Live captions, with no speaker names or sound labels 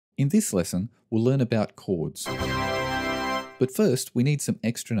In this lesson, we'll learn about chords. But first, we need some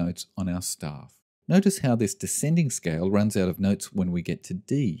extra notes on our staff. Notice how this descending scale runs out of notes when we get to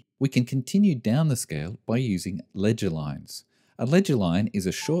D. We can continue down the scale by using ledger lines. A ledger line is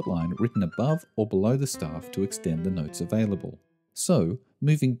a short line written above or below the staff to extend the notes available. So,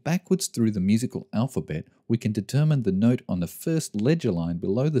 moving backwards through the musical alphabet, we can determine the note on the first ledger line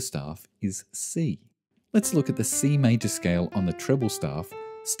below the staff is C. Let's look at the C major scale on the treble staff,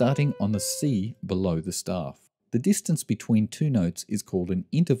 starting on the C below the staff. The distance between two notes is called an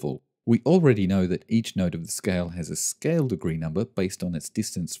interval. We already know that each note of the scale has a scale degree number based on its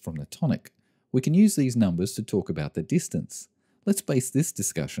distance from the tonic. We can use these numbers to talk about the distance. Let's base this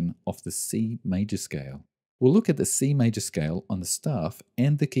discussion off the C major scale. We'll look at the C major scale on the staff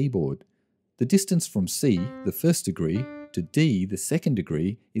and the keyboard. The distance from C, the first degree, to D, the second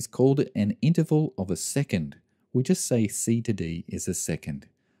degree, is called an interval of a second. We just say C to D is a second.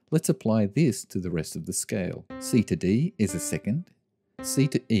 Let's apply this to the rest of the scale. C to D is a second, C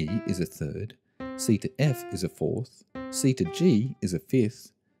to E is a third, C to F is a fourth, C to G is a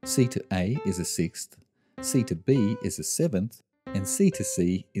fifth, C to A is a sixth, C to B is a seventh, and C to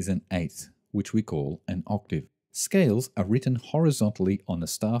C is an eighth, which we call an octave. Scales are written horizontally on the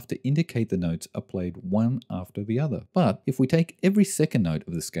staff to indicate the notes are played one after the other. But if we take every second note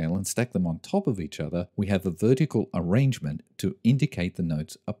of the scale and stack them on top of each other, we have a vertical arrangement to indicate the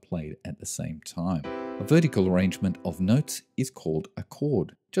notes are played at the same time. A vertical arrangement of notes is called a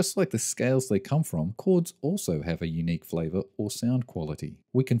chord. Just like the scales they come from, chords also have a unique flavor or sound quality.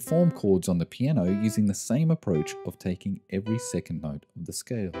 We can form chords on the piano using the same approach of taking every second note of the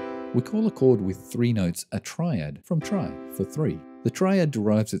scale. We call a chord with three notes a triad, from tri, for three. The triad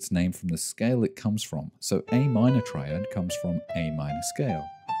derives its name from the scale it comes from, so A minor triad comes from A minor scale.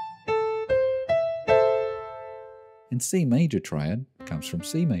 And C major triad comes from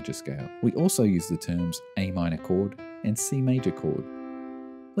C major scale. We also use the terms A minor chord and C major chord.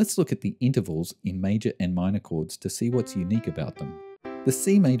 Let's look at the intervals in major and minor chords to see what's unique about them. The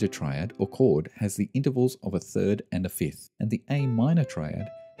C major triad or chord has the intervals of a third and a fifth, and the A minor triad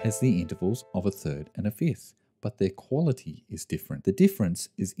has the intervals of a third and a fifth, but their quality is different. The difference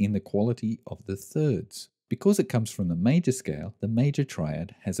is in the quality of the thirds. Because it comes from the major scale, the major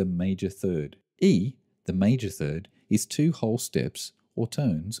triad has a major third. E, the major third, is two whole steps or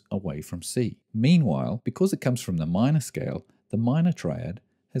tones away from C. Meanwhile, because it comes from the minor scale, the minor triad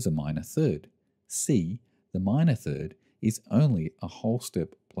has a minor third. C, the minor third, is only a whole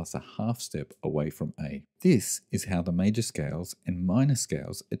step plus a half step away from A. This is how the major scales and minor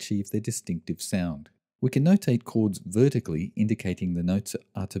scales achieve their distinctive sound. We can notate chords vertically indicating the notes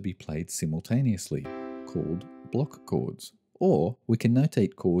are to be played simultaneously, called block chords. Or we can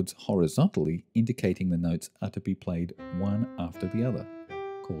notate chords horizontally indicating the notes are to be played one after the other,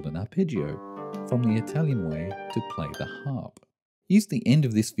 called an arpeggio, from the Italian way to play the harp. Use the end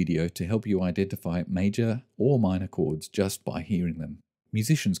of this video to help you identify major or minor chords just by hearing them.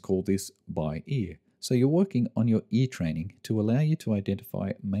 Musicians call this by ear, so you're working on your ear training to allow you to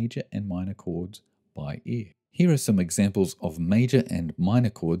identify major and minor chords by ear. Here are some examples of major and minor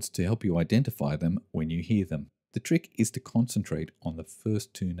chords to help you identify them when you hear them. The trick is to concentrate on the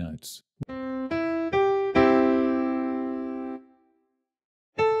first two notes.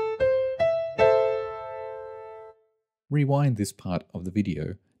 Rewind this part of the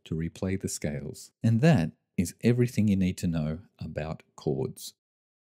video to replay the scales. And that is everything you need to know about chords.